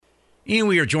And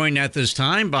we are joined at this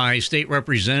time by State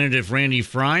Representative Randy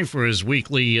Fry for his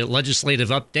weekly legislative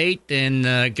update.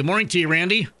 And good morning to you,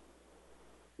 Randy.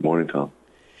 Morning, Tom.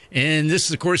 And this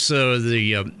is, of course,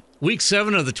 the Week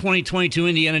 7 of the 2022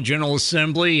 Indiana General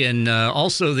Assembly, and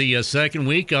also the second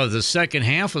week of the second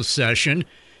half of session.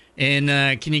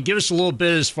 And can you give us a little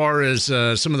bit as far as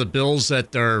some of the bills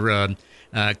that are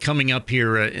coming up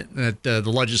here that the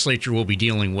legislature will be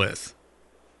dealing with?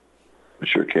 I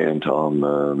sure can, Tom.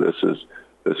 This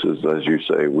is, as you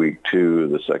say, week 2 of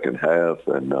the second half.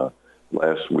 And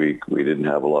last week we didn't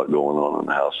have a lot going on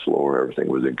the House floor. Everything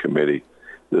was in committee.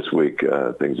 This week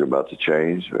things are about to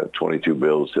change. We have 22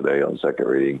 bills today on second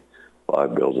reading,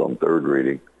 5 bills on third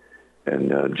reading.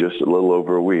 And just a little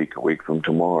over a week from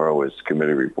tomorrow is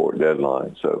committee report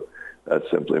deadline. So that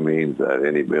simply means that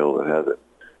any bill that hasn't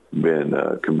been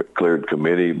cleared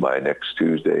committee by next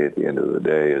Tuesday at the end of the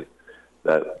day,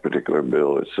 that particular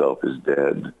bill itself is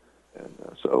dead. And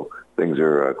so things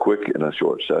are quick in a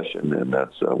short session, and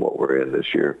that's what we're in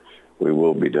this year. We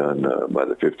will be done by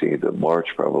the 15th of March,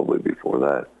 probably before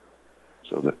that.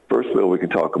 So the first bill we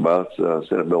can talk about is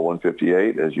Senate Bill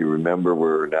 158. As you remember,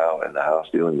 we're now in the House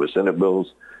dealing with Senate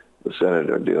bills. The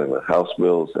Senate are dealing with House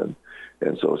bills. And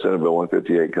so Senate Bill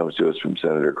 158 comes to us from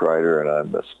Senator Crider, and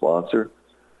I'm the sponsor.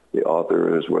 The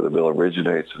author is where the bill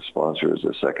originates. The sponsor is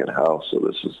the second House, so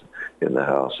this is in the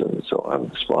House, and so I'm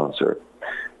the sponsor.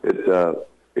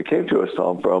 It came to us,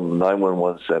 Tom, from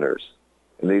 911 centers,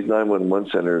 and these 911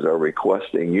 centers are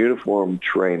requesting uniform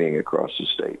training across the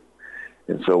state.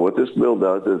 And so what this bill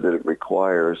does is that it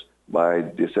requires, by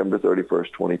December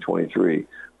 31st, 2023,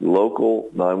 local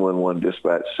 911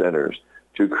 dispatch centers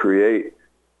to create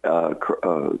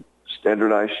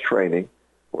standardized training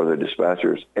for the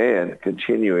dispatchers and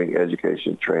continuing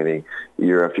education training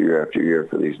year after year after year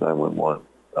for these 911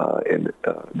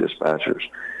 dispatchers.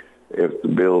 If the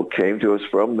bill came to us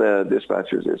from the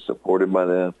dispatchers, it's supported by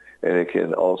them, and it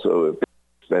can also,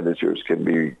 expenditures can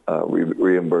be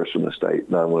reimbursed from the state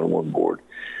 911 board.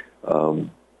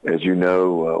 As you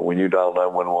know, when you dial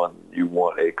 911, you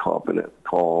want a competent,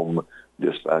 calm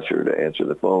dispatcher to answer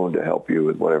the phone to help you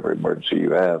with whatever emergency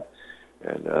you have.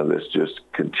 And this just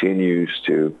continues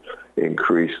to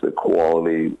increase the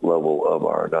quality level of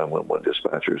our 911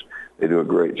 dispatchers. They do a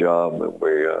great job, and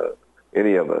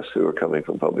any of us who are coming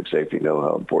from public safety know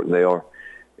how important they are.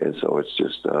 And so it's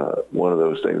just one of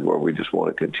those things where we just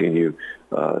want to continue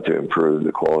to improve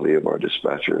the quality of our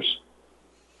dispatchers.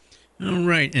 All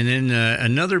right. And then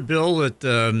another bill at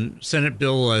Senate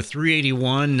Bill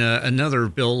 381, another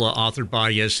bill authored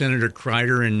by Senator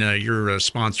Crider, and you're a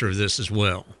sponsor of this as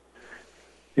well.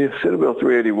 Yes, Senate Bill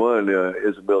 381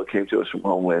 is a bill that came to us from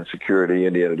Homeland Security,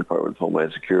 Indiana Department of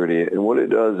Homeland Security. And what it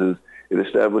does is it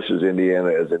establishes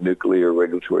Indiana as a nuclear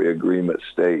regulatory agreement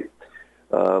state.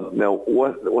 Now,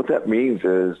 what that means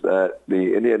is that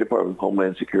the Indiana Department of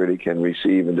Homeland Security can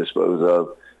receive and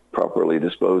properly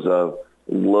dispose of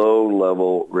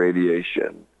low-level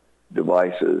radiation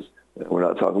devices. We're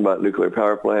not talking about nuclear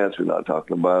power plants. We're not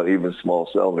talking about even small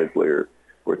cell nuclear.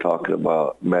 We're talking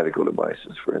about medical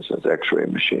devices, for instance, X-ray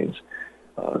machines.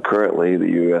 Currently, the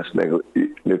U.S.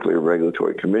 Nuclear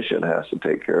Regulatory Commission has to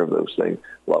take care of those things.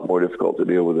 A lot more difficult to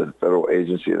deal with a federal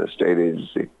agency and a state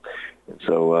agency. And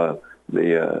so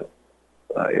the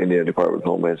Indiana Department of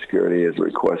Homeland Security is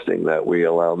requesting that we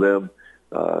allow them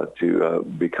to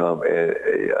become a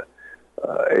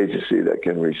agency that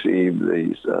can receive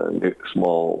these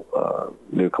small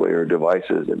nuclear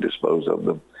devices and dispose of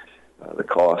them. The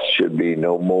cost should be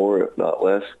no more, if not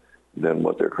less, than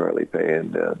what they're currently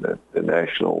paying the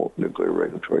National Nuclear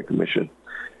Regulatory Commission.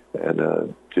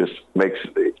 And just makes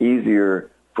it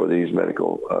easier for these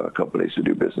medical companies to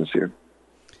do business here.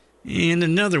 And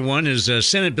another one is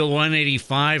Senate Bill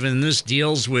 185, and this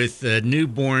deals with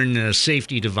newborn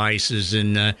safety devices.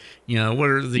 And, what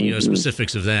are the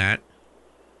specifics of that?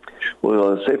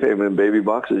 Well, Safe Haven Baby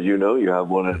Box, as you know, you have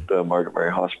one at Margaret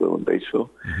Mary Hospital in Batesville,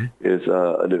 is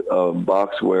a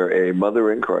box where a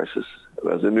mother in crisis,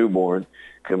 as a newborn,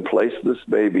 can place this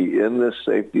baby in this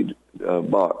safety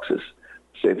box, this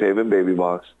Safe Haven Baby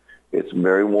Box. It's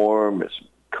very warm, it's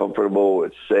comfortable,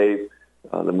 it's safe.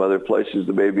 The mother places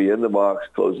the baby in the box,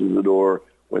 closes the door.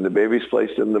 When the baby's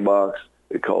placed in the box,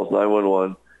 it calls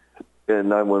 911, and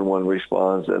 911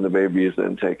 responds, and the baby is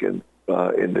then taken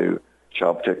into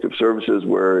Child Protective Services,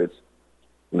 where it's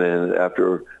then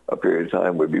after a period of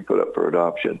time would be put up for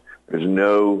adoption. There's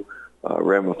no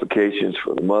ramifications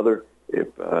for the mother if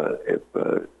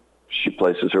she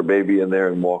places her baby in there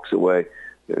and walks away.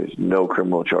 There's no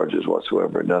criminal charges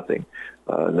whatsoever, nothing.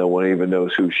 No one even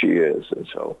knows who she is. And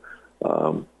so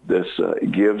this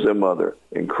gives a mother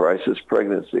in crisis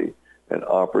pregnancy an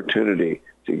opportunity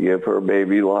to give her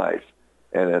baby life,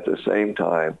 and at the same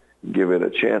time give it a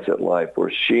chance at life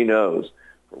where she knows,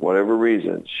 for whatever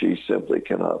reason, she simply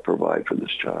cannot provide for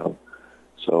this child.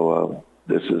 So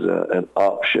this is an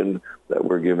option that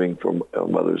we're giving for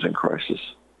mothers in crisis.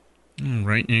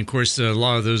 Right. And, of course, a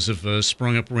lot of those have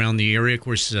sprung up around the area. Of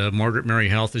course, Margaret Mary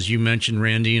Health, as you mentioned,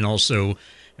 Randy, and also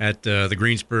at the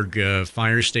Greensburg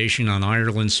Fire Station on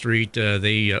Ireland Street.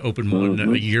 They opened one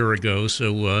a year ago.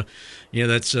 So,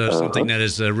 that's something that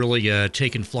has really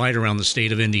taken flight around the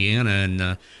state of Indiana.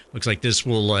 And looks like this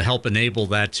will help enable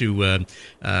that to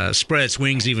spread its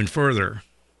wings even further.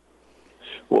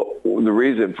 Well, the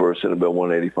reason for Senate Bill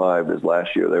 185 is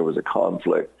last year there was a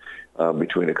conflict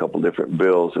between a couple different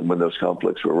bills, and when those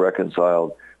conflicts were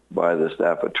reconciled by the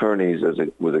staff attorneys,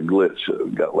 with a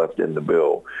glitch got left in the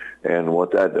bill. And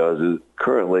what that does is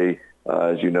currently,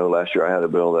 as you know, last year I had a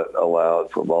bill that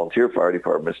allowed for volunteer fire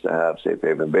departments to have safe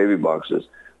haven baby boxes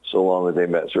so long as they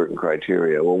met certain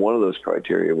criteria. Well, one of those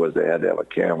criteria was they had to have a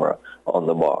camera on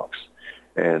the box,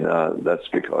 and that's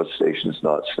because the station's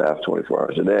not staffed 24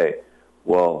 hours a day.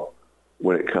 Well,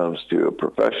 when it comes to a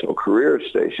professional career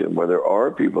station where there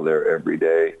are people there every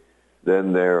day,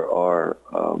 then there are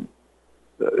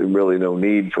really no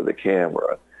need for the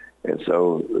camera. And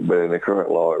so, but in the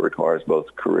current law, it requires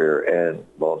both career and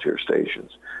volunteer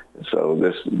stations. And so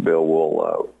this bill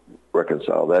will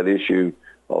reconcile that issue,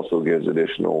 also gives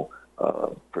additional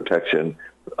protection,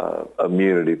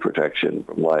 immunity protection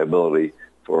from liability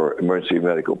for emergency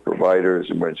medical providers,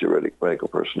 emergency medical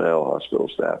personnel, hospital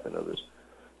staff, and others.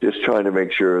 Just trying to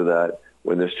make sure that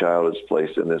when this child is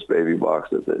placed in this baby box,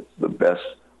 that it's the best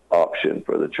option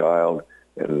for the child,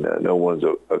 and no one's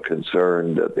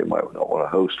concerned that they might not want to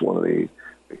host one of these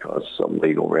because of some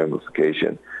legal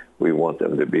ramification. We want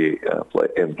them to be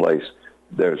in place.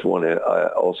 There's one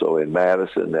also in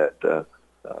Madison, that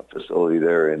facility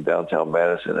there in downtown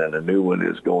Madison, and a new one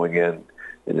is going in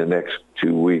the next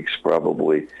 2 weeks,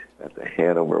 probably at the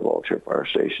Hanover Volunteer Fire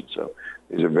Station. So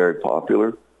these are very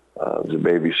popular. There's a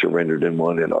baby surrendered in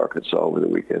one in Arkansas over the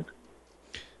weekend.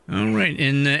 All right.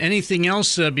 And anything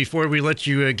else before we let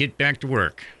you get back to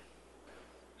work?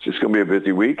 It's just going to be a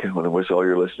busy week. I want to wish all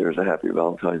your listeners a happy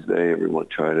Valentine's Day. Everyone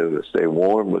try to stay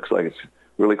warm. Looks like it's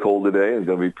really cold today. It's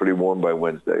going to be pretty warm by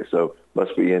Wednesday, so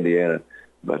must be Indiana.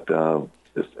 But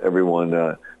just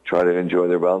everyone try to enjoy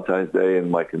their Valentine's Day, and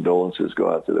my condolences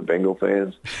go out to the Bengal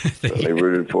fans. They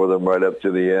rooted for them right up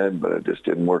to the end, but it just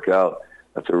didn't work out.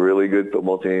 That's a really good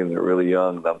football team. They're really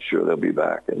young, and I'm sure they'll be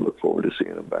back, and look forward to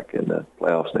seeing them back in the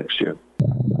playoffs next year.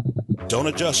 Don't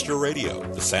adjust your radio.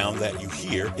 The sound that you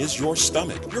hear is your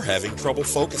stomach. You're having trouble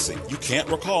focusing. You can't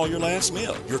recall your last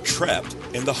meal. You're trapped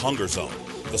in the hunger zone.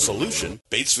 The solution,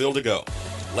 Batesville To Go.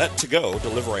 Let To Go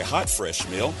deliver a hot, fresh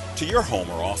meal to your home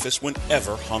or office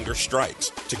whenever hunger strikes.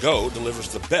 To Go delivers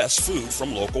the best food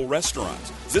from local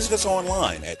restaurants. Visit us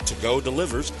online at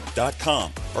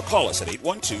togodelivers.com or call us at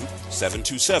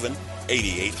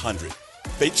 812-727-8800.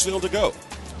 Batesville To Go.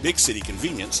 Big city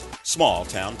convenience, small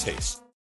town taste.